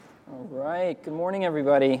All right, good morning,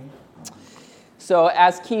 everybody. So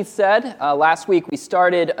as Keith said, last week we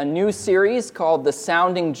started a new series called The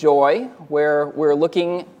Sounding Joy, where we're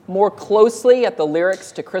looking more closely at the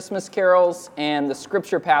lyrics to Christmas carols and the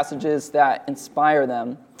scripture passages that inspire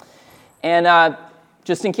them. And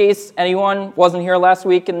just in case anyone wasn't here last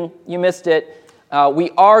week and you missed it, we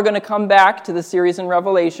are going to come back to the series in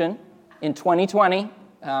Revelation in 2020.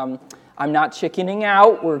 I'm not chickening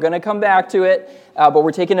out. We're going to come back to it, but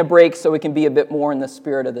we're taking a break so we can be a bit more in the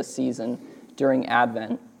spirit of the season during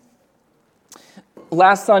Advent.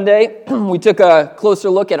 Last Sunday, we took a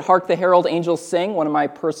closer look at Hark the Herald Angels Sing, one of my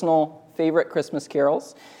personal favorite Christmas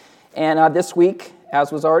carols. And this week,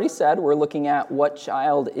 as was already said, we're looking at What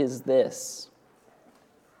Child Is This?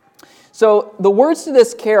 So the words to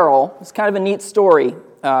this carol is kind of a neat story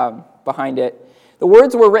behind it. The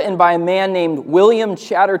words were written by a man named William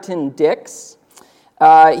Chatterton Dix.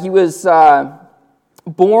 He was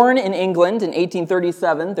born in England in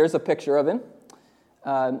 1837. There's a picture of him.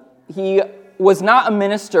 He was not a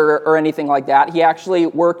minister or anything like that. He actually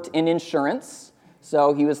worked in insurance,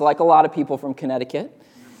 so he was like a lot of people from Connecticut.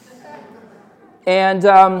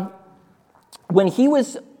 And when he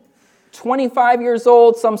was 25 years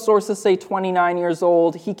old, some sources say 29 years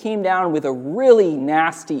old, he came down with a really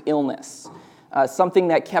nasty illness. Something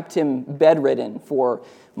that kept him bedridden for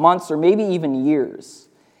months or maybe even years.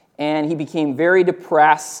 And he became very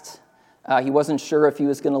depressed. He wasn't sure if he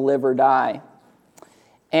was going to live or die.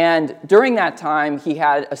 And during that time, he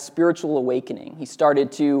had a spiritual awakening. He started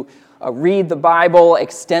to read the Bible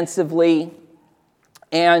extensively.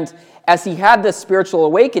 And as he had this spiritual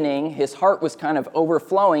awakening, his heart was kind of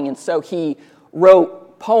overflowing. And so he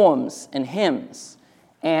wrote poems and hymns.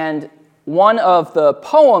 And one of the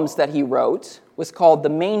poems that he wrote was called The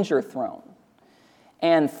Manger Throne.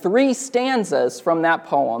 And 3 stanzas from that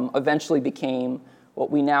poem eventually became what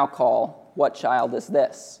we now call What Child Is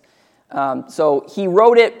This? So he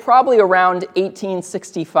wrote it probably around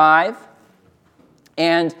 1865.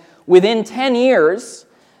 And within 10 years,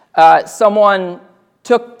 someone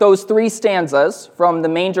took those 3 stanzas from The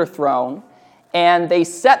Manger Throne and they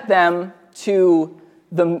set them to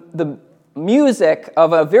the music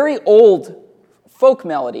of a very old folk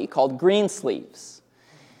melody called Greensleeves.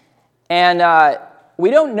 And we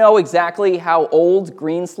don't know exactly how old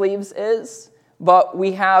Greensleeves is, but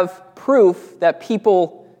we have proof that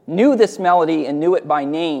people knew this melody and knew it by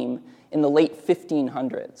name in the late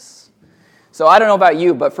 1500s. So I don't know about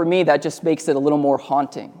you, but for me that just makes it a little more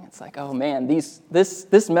haunting. It's like, oh man,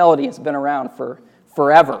 this melody has been around for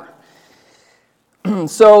forever.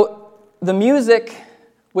 So the music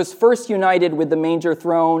was first united with the Manger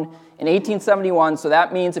Throne in 1871, so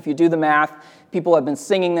that means if you do the math, people have been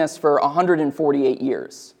singing this for 148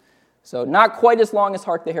 years. So not quite as long as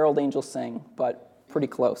Hark the Herald Angels Sing, but pretty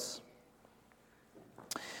close.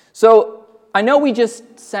 So I know we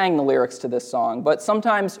just sang the lyrics to this song, but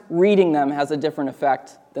sometimes reading them has a different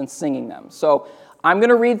effect than singing them. So I'm going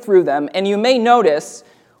to read through them, and you may notice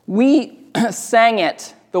we sang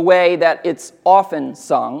it the way that it's often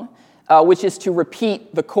sung, which is to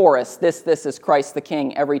repeat the chorus, this is Christ the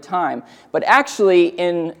King, every time. But actually,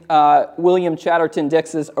 in William Chatterton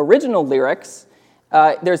Dix's original lyrics,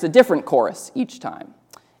 there's a different chorus each time.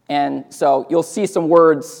 And so you'll see some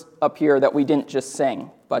words up here that we didn't just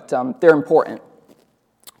sing, but they're important.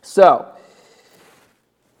 So,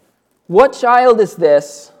 what child is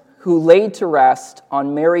this who laid to rest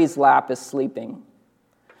on Mary's lap is sleeping,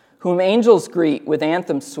 whom angels greet with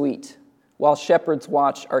anthems sweet, while shepherds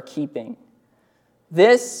watch are keeping?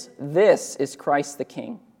 This is Christ the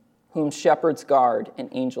King, whom shepherds guard and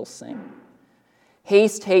angels sing.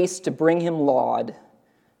 Haste, haste to bring him laud,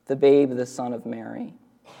 the babe, the Son of Mary.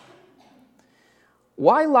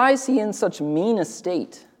 Why lies he in such mean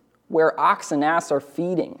estate, where ox and ass are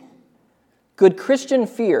feeding? Good Christian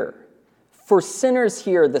fear, for sinners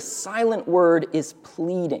here the silent word is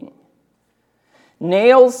pleading.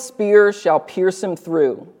 Nails, spear shall pierce him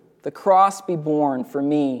through, the cross be borne for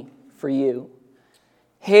me, for you.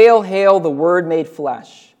 Hail, hail, the Word made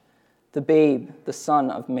flesh, the babe, the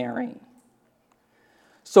Son of Mary.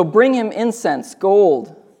 So bring him incense,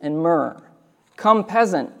 gold, and myrrh. Come,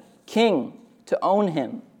 peasant, king, to own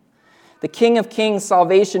him. The King of kings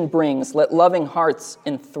salvation brings, let loving hearts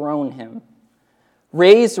enthrone him.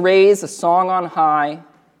 Raise, raise a song on high,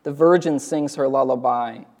 the virgin sings her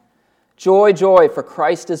lullaby. Joy, joy, for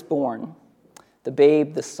Christ is born, the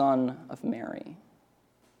babe, the Son of Mary.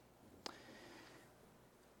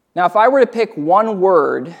 Now, if I were to pick one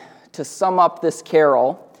word to sum up this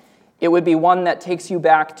carol, it would be one that takes you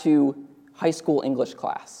back to high school English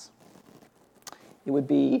class. It would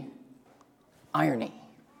be irony.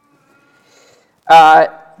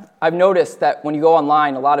 I've noticed that when you go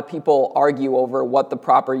online, a lot of people argue over what the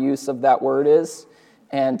proper use of that word is.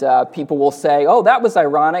 And people will say, oh, that was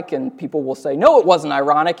ironic. And people will say, no, it wasn't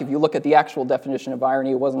ironic. If you look at the actual definition of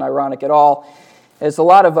irony, it wasn't ironic at all. There's a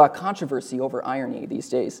lot of controversy over irony these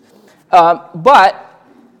days. But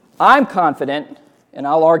I'm confident, and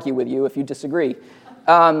I'll argue with you if you disagree,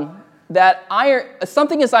 that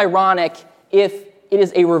something is ironic if it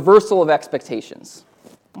is a reversal of expectations.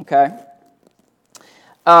 Okay?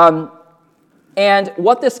 And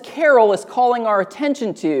what this carol is calling our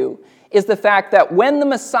attention to is the fact that when the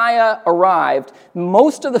Messiah arrived,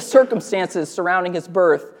 most of the circumstances surrounding his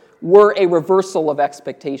birth were a reversal of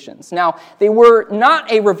expectations. Now, they were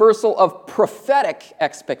not a reversal of prophetic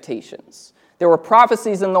expectations. There were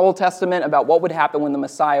prophecies in the Old Testament about what would happen when the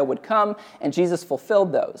Messiah would come, and Jesus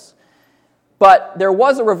fulfilled those. But there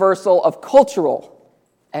was a reversal of cultural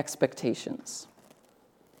expectations.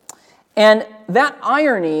 And that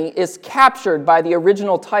irony is captured by the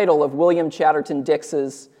original title of William Chatterton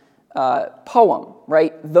Dix's poem,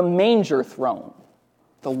 right? The Manger Throne.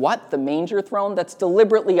 The what? The manger throne? That's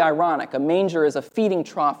deliberately ironic. A manger is a feeding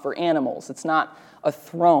trough for animals. It's not a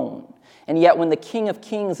throne. And yet when the King of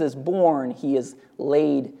Kings is born, he is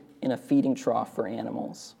laid in a feeding trough for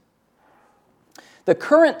animals. The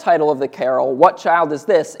current title of the carol, What Child Is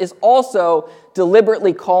This?, is also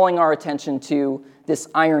deliberately calling our attention to this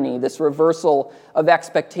irony, this reversal of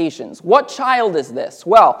expectations. What child is this?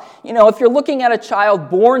 Well, if you're looking at a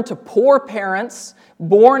child born to poor parents,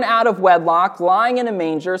 born out of wedlock, lying in a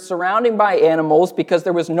manger, surrounded by animals because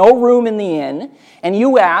there was no room in the inn, and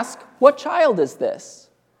you ask, what child is this?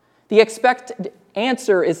 The expected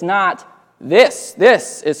answer is not, this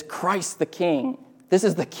is Christ the King. This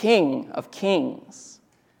is the King of Kings.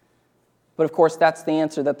 But of course, that's the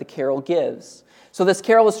answer that the carol gives. So this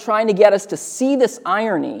carol is trying to get us to see this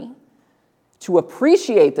irony, to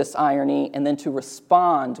appreciate this irony, and then to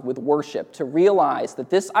respond with worship, to realize that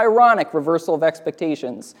this ironic reversal of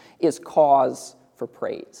expectations is cause for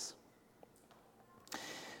praise.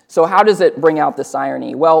 So how does it bring out this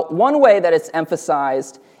irony? Well, one way that it's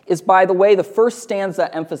emphasized is by the way the first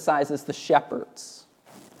stanza emphasizes the shepherds.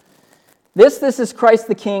 This is Christ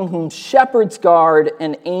the King, whom shepherds guard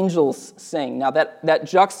and angels sing. Now that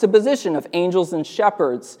juxtaposition of angels and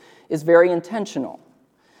shepherds is very intentional.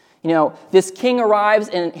 This king arrives,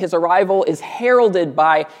 and his arrival is heralded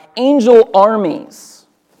by angel armies.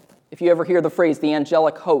 If you ever hear the phrase, the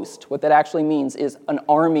angelic host, what that actually means is an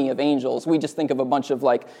army of angels. We just think of a bunch of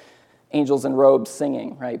angels in robes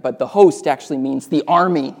singing, right? But the host actually means the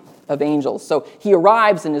army of angels. So he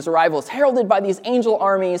arrives, and his arrival is heralded by these angel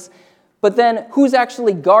armies. But then who's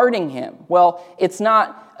actually guarding him? Well, it's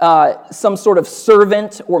not some sort of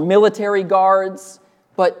servant or military guards,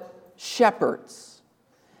 but shepherds.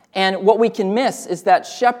 And what we can miss is that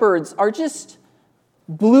shepherds are just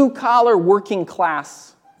blue-collar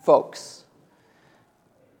working-class folks.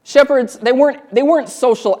 Shepherds, they weren't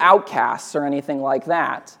social outcasts or anything like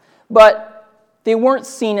that, but they weren't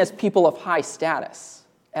seen as people of high status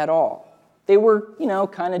at all. They were,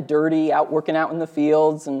 kind of dirty, working out in the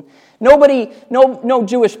fields, and no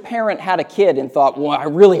Jewish parent had a kid and thought, well, I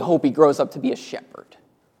really hope he grows up to be a shepherd.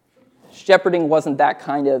 Shepherding wasn't that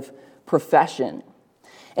kind of profession.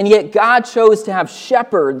 And yet God chose to have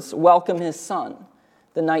shepherds welcome his son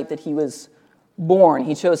the night that he was born.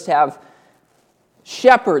 He chose to have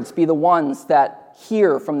shepherds be the ones that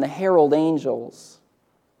hear from the herald angels.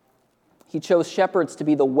 He chose shepherds to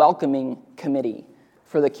be the welcoming committee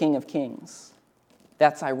for the King of Kings.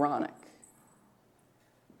 That's ironic.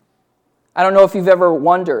 I don't know if you've ever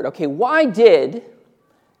wondered, okay, why did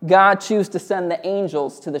God choose to send the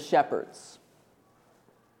angels to the shepherds?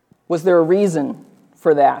 Was there a reason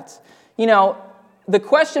for that? The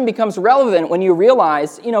question becomes relevant when you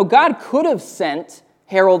realize, God could have sent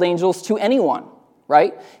herald angels to anyone,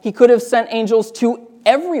 right? He could have sent angels to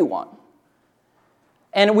everyone.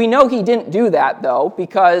 And we know he didn't do that, though,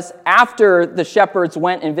 because after the shepherds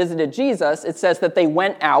went and visited Jesus, it says that they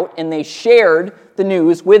went out and they shared the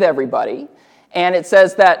news with everybody. And it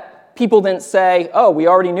says that people didn't say, oh, we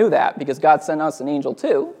already knew that because God sent us an angel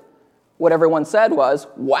too. What everyone said was,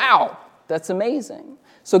 wow, that's amazing.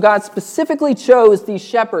 So God specifically chose these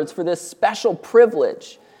shepherds for this special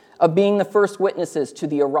privilege of being the first witnesses to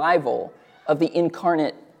the arrival of the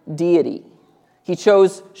incarnate deity. He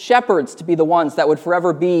chose shepherds to be the ones that would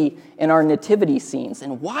forever be in our nativity scenes.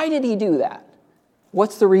 And why did he do that?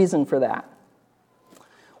 What's the reason for that?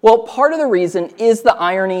 Well, part of the reason is the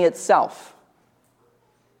irony itself.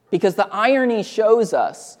 Because the irony shows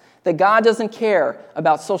us that God doesn't care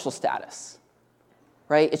about social status.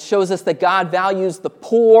 right? It shows us that God values the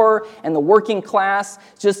poor and the working class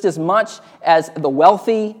just as much as the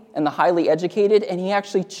wealthy and the highly educated, and he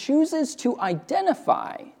actually chooses to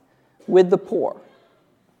identify with the poor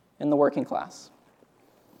and the working class.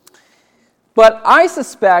 But I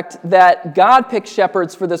suspect that God picked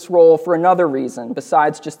shepherds for this role for another reason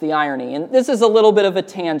besides just the irony. And this is a little bit of a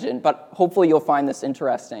tangent, but hopefully you'll find this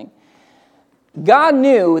interesting. God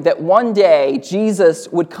knew that one day Jesus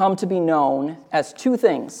would come to be known as two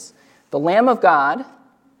things: the Lamb of God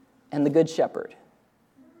and the Good Shepherd.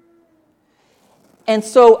 And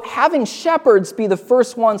so having shepherds be the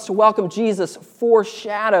first ones to welcome Jesus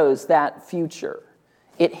foreshadows that future.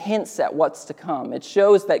 It hints at what's to come. It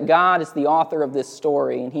shows that God is the author of this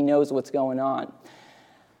story and he knows what's going on.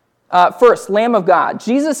 First, Lamb of God.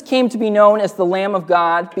 Jesus came to be known as the Lamb of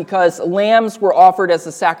God because lambs were offered as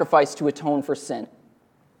a sacrifice to atone for sin.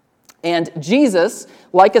 And Jesus,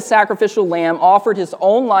 like a sacrificial lamb, offered his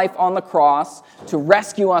own life on the cross to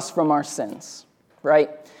rescue us from our sins, right?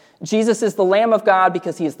 Jesus is the Lamb of God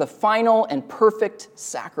because he is the final and perfect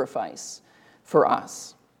sacrifice for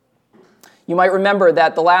us. You might remember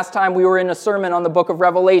that the last time we were in a sermon on the book of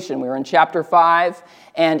Revelation, we were in chapter 5,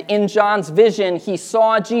 and in John's vision, he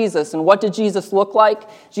saw Jesus. And what did Jesus look like?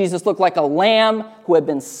 Jesus looked like a lamb who had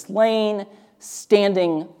been slain,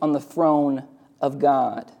 standing on the throne of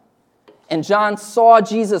God. And John saw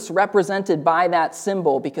Jesus represented by that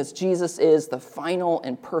symbol because Jesus is the final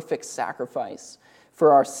and perfect sacrifice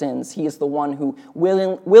for our sins. He is the one who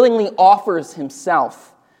willingly offers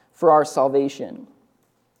himself for our salvation.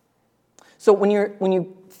 So when you're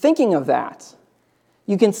thinking of that,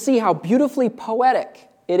 you can see how beautifully poetic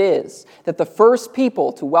it is that the first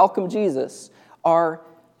people to welcome Jesus are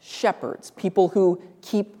shepherds, people who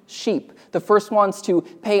keep sheep. The first ones to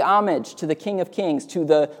pay homage to the King of Kings, to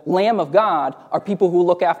the Lamb of God, are people who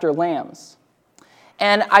look after lambs.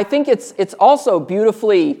 And I think it's also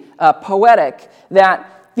beautifully poetic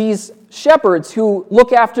that these shepherds who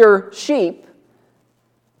look after sheep,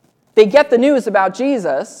 they get the news about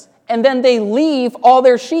Jesus, and then they leave all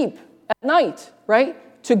their sheep at night, right?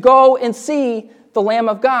 To go and see the Lamb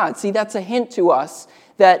of God. See, that's a hint to us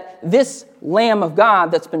that this Lamb of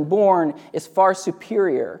God that's been born is far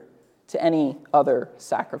superior to any other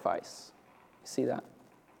sacrifice. You see that?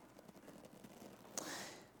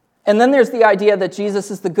 And then there's the idea that Jesus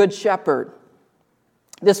is the Good Shepherd.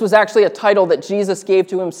 This was actually a title that Jesus gave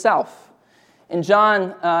to himself. In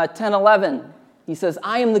John 10:11, he says,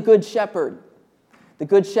 "I am the Good Shepherd. The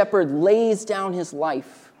Good Shepherd lays down his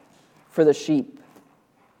life for the sheep."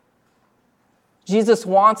 Jesus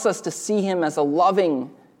wants us to see him as a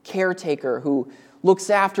loving caretaker who looks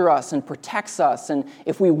after us and protects us. And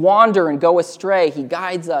if we wander and go astray, he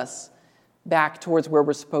guides us back towards where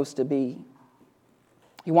we're supposed to be.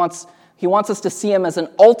 He wants us to see him as an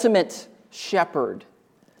ultimate shepherd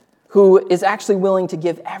who is actually willing to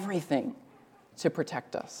give everything to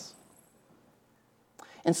protect us.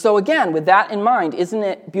 And so again, with that in mind, isn't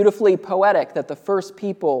it beautifully poetic that the first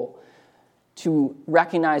people to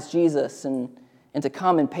recognize Jesus and to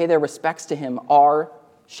come and pay their respects to him are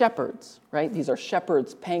shepherds, right? These are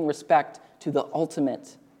shepherds paying respect to the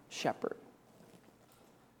ultimate shepherd.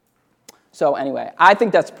 So anyway, I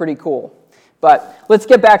think that's pretty cool. But let's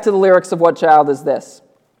get back to the lyrics of What Child Is This?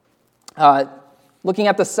 Looking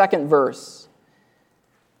at the second verse,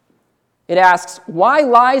 it asks, "Why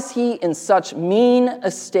lies he in such mean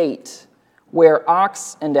estate where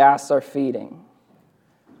ox and ass are feeding?"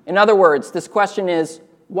 In other words, this question is,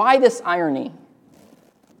 why this irony?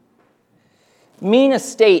 Mean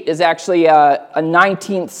estate is actually a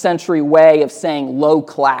 19th century way of saying low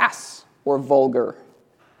class or vulgar.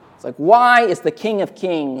 It's like, why is the King of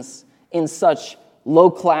Kings in such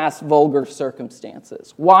low-class, vulgar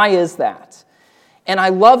circumstances? Why is that? And I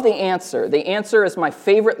love the answer. The answer is my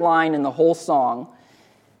favorite line in the whole song.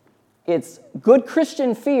 It's, "Good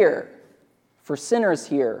Christian fear, for sinners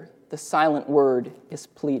here, the silent word is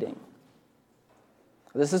pleading."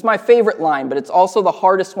 This is my favorite line, but it's also the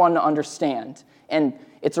hardest one to understand. And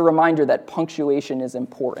it's a reminder that punctuation is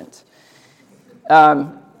important.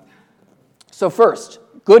 So first,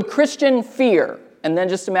 good Christian fear. And then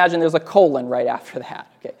just imagine there's a colon right after that.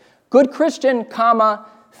 Okay. Good Christian, comma,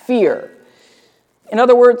 fear. In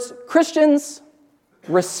other words, Christians,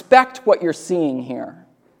 respect what you're seeing here.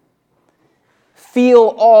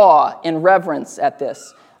 Feel awe and reverence at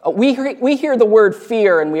this. We hear the word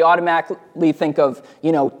fear and we automatically think of,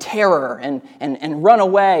 terror and run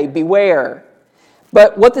away, beware.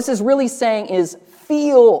 But what this is really saying is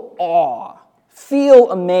feel awe,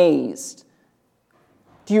 feel amazed.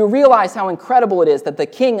 Do you realize how incredible it is that the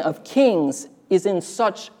King of Kings is in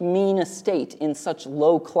such mean estate, in such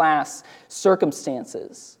low-class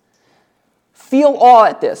circumstances. Feel awe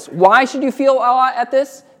at this. Why should you feel awe at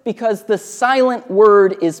this? Because the silent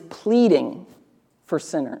word is pleading for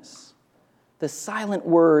sinners. The silent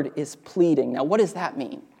word is pleading. Now, what does that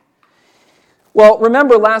mean? Well,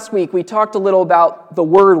 remember last week we talked a little about the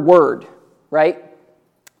word, right?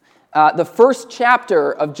 The first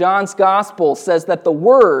chapter of John's Gospel says that the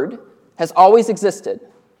Word has always existed.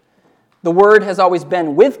 The Word has always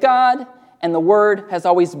been with God, and the Word has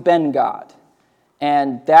always been God.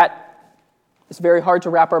 And that is very hard to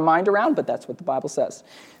wrap our mind around, but that's what the Bible says.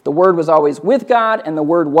 The Word was always with God, and the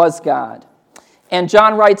Word was God. And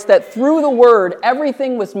John writes that through the Word,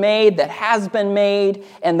 everything was made that has been made,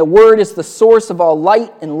 and the Word is the source of all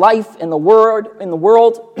light and life in the world.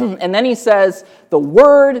 And then he says, the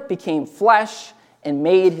Word became flesh and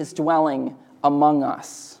made his dwelling among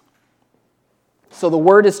us. So the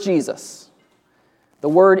Word is Jesus. The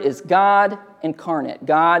Word is God incarnate,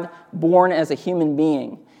 God born as a human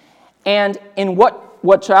being. And in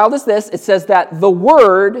what child is this? It says that the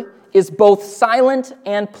Word is both silent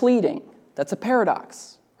and pleading. That's a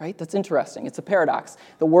paradox, right? That's interesting. It's a paradox.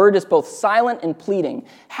 The Word is both silent and pleading.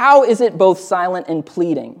 How is it both silent and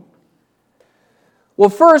pleading? Well,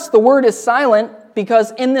 first, the Word is silent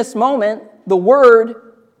because in this moment, the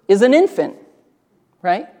Word is an infant,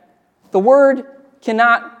 right? The Word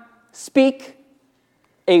cannot speak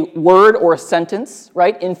a word or a sentence,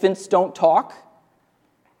 right? Infants don't talk.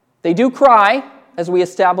 They do cry, as we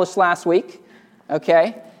established last week,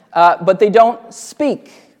 okay? But they don't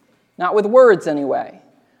speak. Not with words, anyway.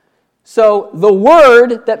 So the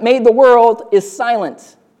Word that made the world is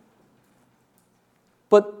silent.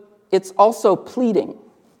 But it's also pleading.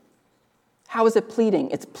 How is it pleading?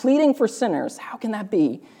 It's pleading for sinners. How can that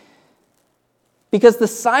be? Because the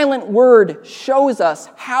silent Word shows us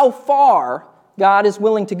how far God is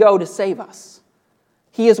willing to go to save us.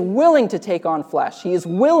 He is willing to take on flesh. He is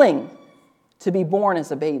willing to be born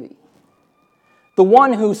as a baby. The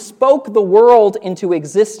one who spoke the world into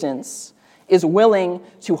existence is willing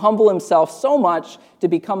to humble himself so much to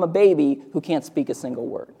become a baby who can't speak a single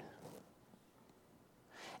word.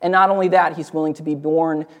 And not only that, he's willing to be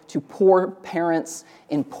born to poor parents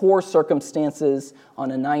in poor circumstances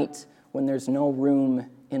on a night when there's no room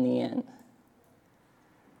in the inn.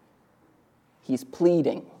 He's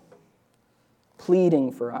pleading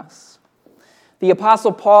for us. The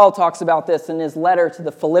Apostle Paul talks about this in his letter to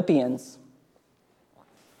the Philippians.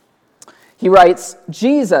 He writes,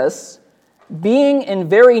 Jesus, being in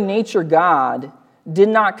very nature God, did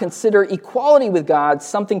not consider equality with God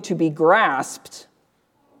something to be grasped,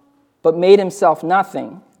 but made himself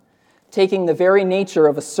nothing, taking the very nature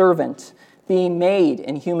of a servant, being made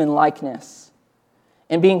in human likeness.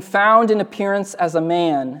 And being found in appearance as a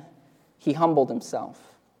man, he humbled himself.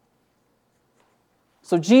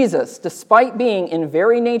 So Jesus, despite being in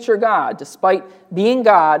very nature God, despite being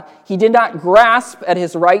God, he did not grasp at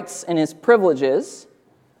his rights and his privileges,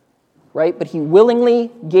 right? But he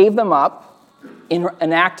willingly gave them up in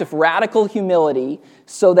an act of radical humility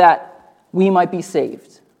so that we might be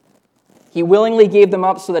saved. He willingly gave them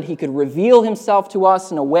up so that he could reveal himself to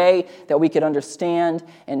us in a way that we could understand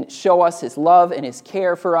and show us his love and his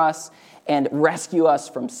care for us and rescue us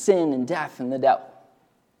from sin and death and the devil.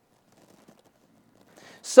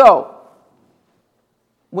 So,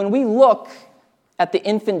 when we look at the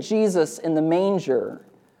infant Jesus in the manger,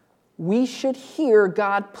 we should hear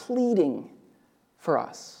God pleading for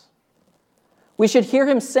us. We should hear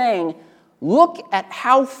him saying, look at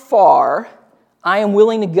how far I am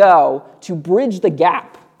willing to go to bridge the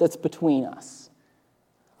gap that's between us.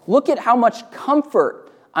 Look at how much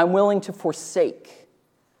comfort I'm willing to forsake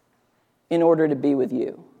in order to be with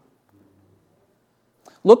you.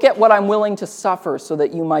 Look at what I'm willing to suffer so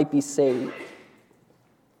that you might be saved.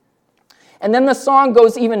 And then the song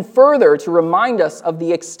goes even further to remind us of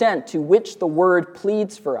the extent to which the Word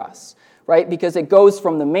pleads for us, right? Because it goes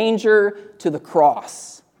from the manger to the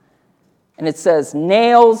cross. And it says,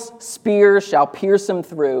 nails, spears shall pierce him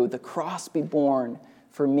through, the cross be borne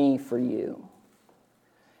for me, for you.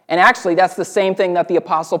 And actually, that's the same thing that the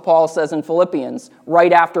Apostle Paul says in Philippians,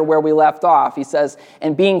 right after where we left off. He says,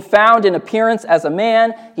 and being found in appearance as a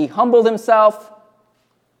man, he humbled himself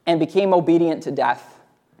and became obedient to death,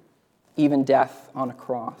 even death on a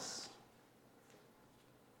cross.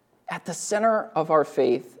 At the center of our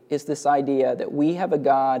faith is this idea that we have a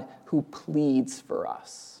God who pleads for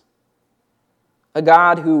us. A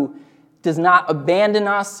God who does not abandon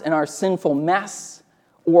us in our sinful mess,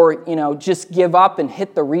 or, just give up and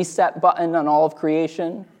hit the reset button on all of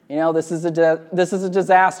creation. This is a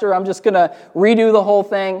disaster. I'm just going to redo the whole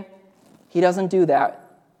thing. He doesn't do that.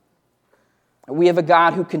 We have a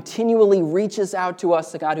God who continually reaches out to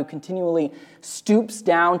us, a God who continually stoops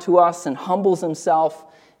down to us and humbles himself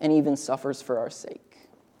and even suffers for our sake.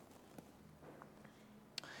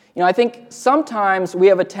 I think sometimes we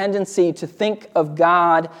have a tendency to think of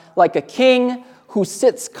God like a king who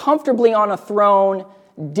sits comfortably on a throne,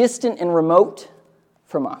 distant and remote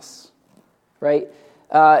from us, right?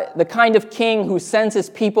 The kind of king who sends his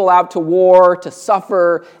people out to war, to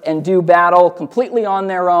suffer and do battle completely on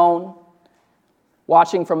their own,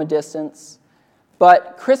 watching from a distance.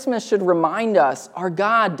 But Christmas should remind us our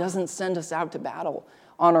God doesn't send us out to battle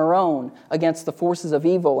on our own against the forces of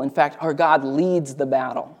evil. In fact, our God leads the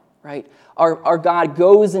battle, right? Our God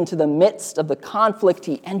goes into the midst of the conflict.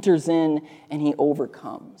 He enters in and he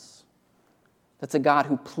overcomes. That's a God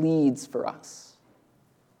who pleads for us.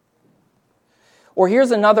 Or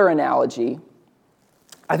here's another analogy.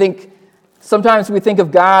 I think sometimes we think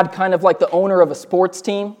of God kind of like the owner of a sports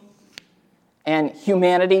team, and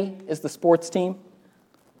humanity is the sports team.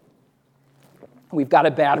 We've got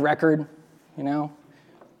a bad record, We're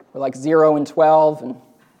like 0-12, and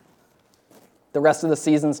the rest of the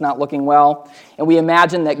season's not looking well. And we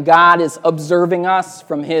imagine that God is observing us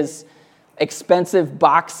from his expensive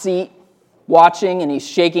box seat, watching, and he's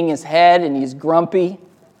shaking his head, and he's grumpy.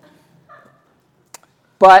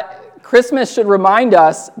 But Christmas should remind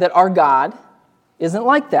us that our God isn't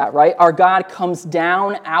like that, right? Our God comes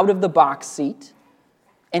down out of the box seat,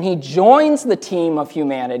 and he joins the team of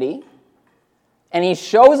humanity, and he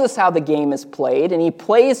shows us how the game is played, and he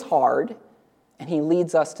plays hard, and he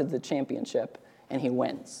leads us to the championship, and he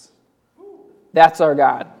wins. That's our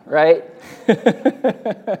God, right?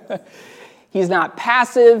 He's not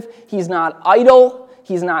passive, he's not idle,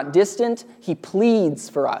 he's not distant, he pleads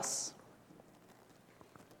for us.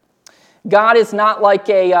 God is not like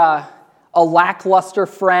a lackluster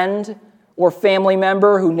friend or family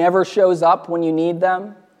member who never shows up when you need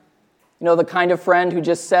them. The kind of friend who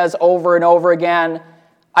just says over and over again,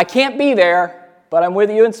 I can't be there, but I'm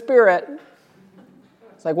with you in spirit.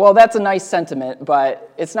 It's like, well, that's a nice sentiment,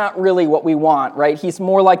 but it's not really what we want, right? He's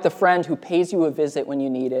more like the friend who pays you a visit when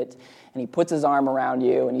you need it, and he puts his arm around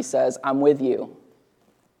you, and he says, I'm with you.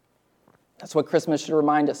 That's what Christmas should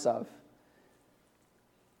remind us of.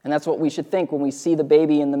 And that's what we should think when we see the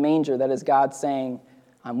baby in the manger, that is God saying,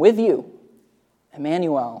 I'm with you,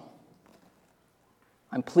 Emmanuel.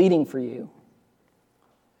 I'm pleading for you.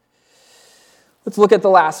 Let's look at the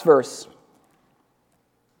last verse.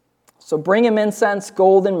 So bring him incense,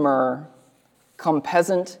 gold, and myrrh. Come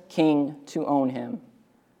peasant king to own him.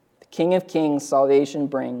 The King of kings salvation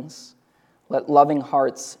brings. Let loving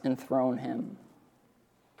hearts enthrone him.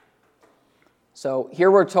 So here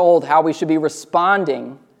we're told how we should be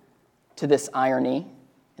responding to this irony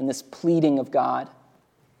and this pleading of God.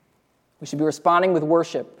 We should be responding with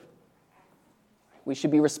worship. We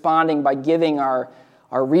should be responding by giving our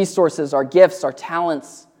resources, our gifts, our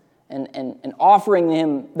talents, and offering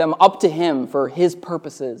them up to him for his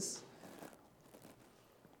purposes.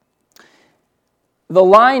 The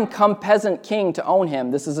line, come peasant king to own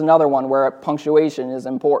him, this is another one where punctuation is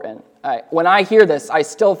important. When I hear this, I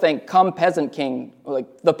still think, come peasant king,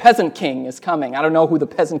 like the peasant king is coming. I don't know who the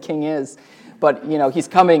peasant king is, but he's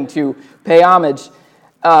coming to pay homage.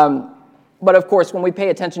 But of course, when we pay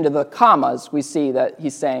attention to the commas, we see that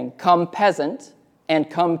he's saying, come peasant and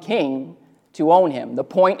come king to own him. The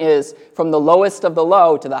point is, from the lowest of the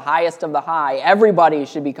low to the highest of the high, everybody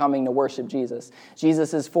should be coming to worship Jesus.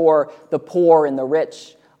 Jesus is for the poor and the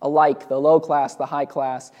rich alike, the low class, the high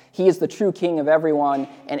class. He is the true king of everyone,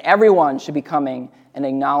 and everyone should be coming and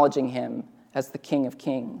acknowledging him as the King of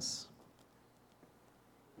kings.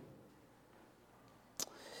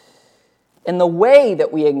 And the way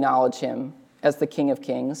that we acknowledge him as the King of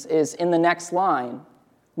kings is in the next line.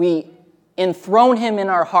 We enthrone him in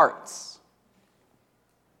our hearts.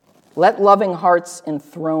 Let loving hearts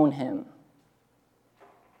enthrone him.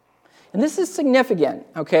 And this is significant,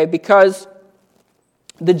 okay, because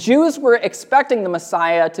the Jews were expecting the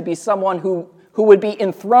Messiah to be someone who would be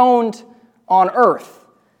enthroned on earth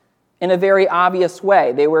in a very obvious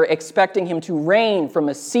way. They were expecting him to reign from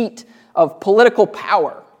a seat of political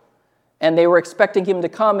power. And they were expecting him to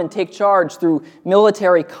come and take charge through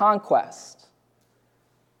military conquest.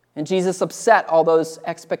 And Jesus upset all those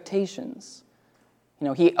expectations.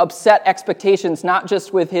 He upset expectations not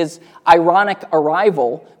just with his ironic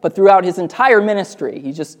arrival, but throughout his entire ministry.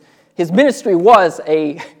 His ministry was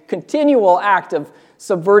a continual act of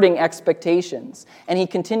subverting expectations. And he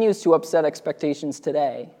continues to upset expectations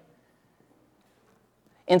today.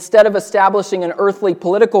 Instead of establishing an earthly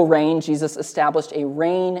political reign, Jesus established a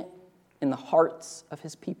reign in the hearts of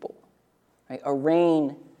his people. right? A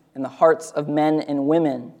reign in the hearts of men and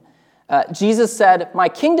women. Jesus said, "My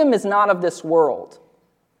kingdom is not of this world."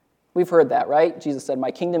 We've heard that, right? Jesus said,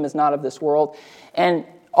 "My kingdom is not of this world." And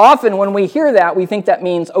often when we hear that, we think that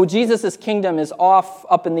means, oh, Jesus' kingdom is off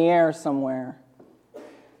up in the air somewhere.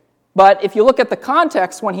 But if you look at the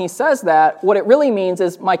context when he says that, what it really means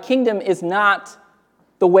is my kingdom is not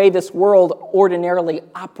the way this world ordinarily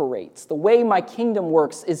operates. The way my kingdom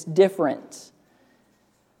works is different.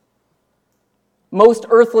 Most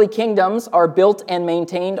earthly kingdoms are built and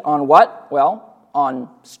maintained on what? Well, on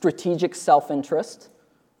strategic self-interest,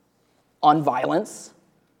 on violence,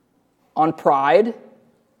 on pride,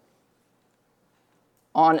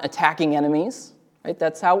 on attacking enemies. Right?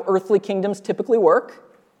 That's how earthly kingdoms typically work.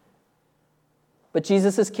 But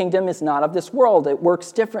Jesus' kingdom is not of this world. It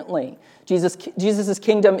works differently. Jesus'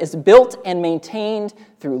 kingdom is built and maintained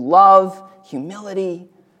through love, humility,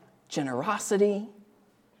 generosity,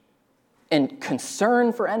 and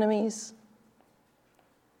concern for enemies.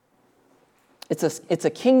 It's a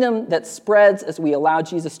kingdom that spreads as we allow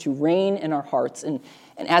Jesus to reign in our hearts. And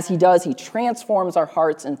as he does, he transforms our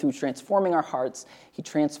hearts, and through transforming our hearts, he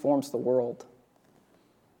transforms the world.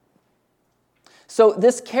 So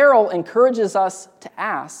this carol encourages us to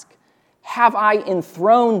ask, have I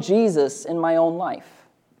enthroned Jesus in my own life?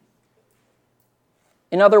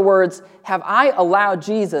 In other words, have I allowed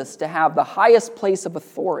Jesus to have the highest place of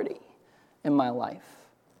authority in my life?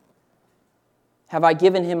 Have I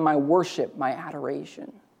given him my worship, my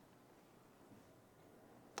adoration?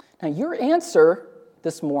 Now, your answer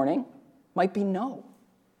this morning might be no.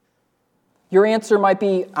 Your answer might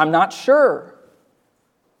be, I'm not sure.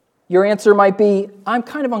 Your answer might be, I'm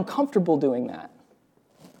kind of uncomfortable doing that.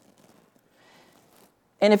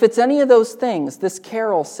 And if it's any of those things, this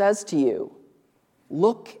carol says to you,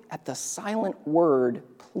 look at the silent word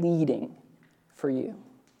pleading for you.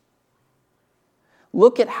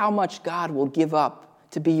 Look at how much God will give up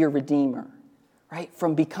to be your Redeemer, right?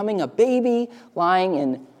 From becoming a baby lying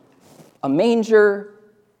in a manger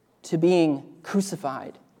to being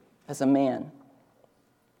crucified as a man.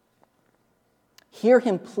 Hear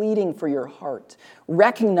him pleading for your heart.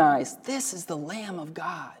 Recognize this is the Lamb of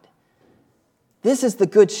God. This is the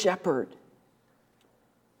Good Shepherd.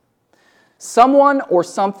 Someone or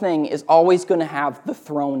something is always going to have the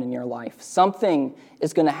throne in your life. Something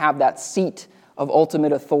is going to have that seat of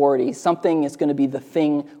ultimate authority. Something is going to be the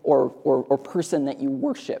thing or person that you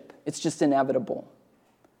worship. It's just inevitable.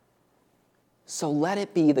 So let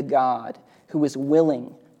it be the God who is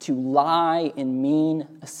willing to lie in mean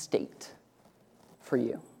estate for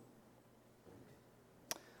you.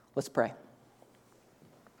 Let's pray.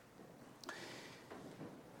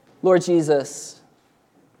 Lord Jesus,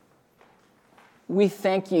 we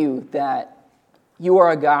thank you that you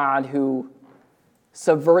are a God who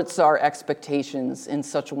subverts our expectations in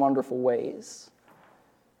such wonderful ways.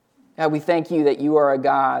 God, we thank you that you are a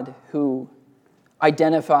God who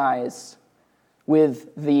identifies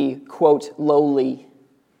with the, quote, lowly.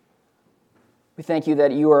 We thank you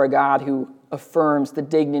that you are a God who affirms the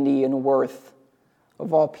dignity and worth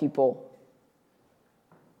of all people.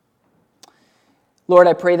 Lord,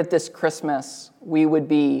 I pray that this Christmas we would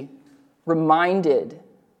be reminded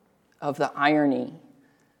of the irony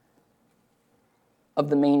of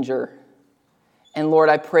the manger. And Lord,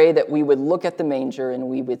 I pray that we would look at the manger and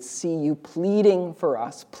we would see you pleading for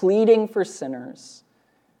us, pleading for sinners.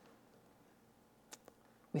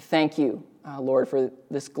 We thank you, Lord, for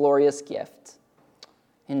this glorious gift.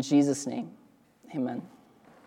 In Jesus' name, amen.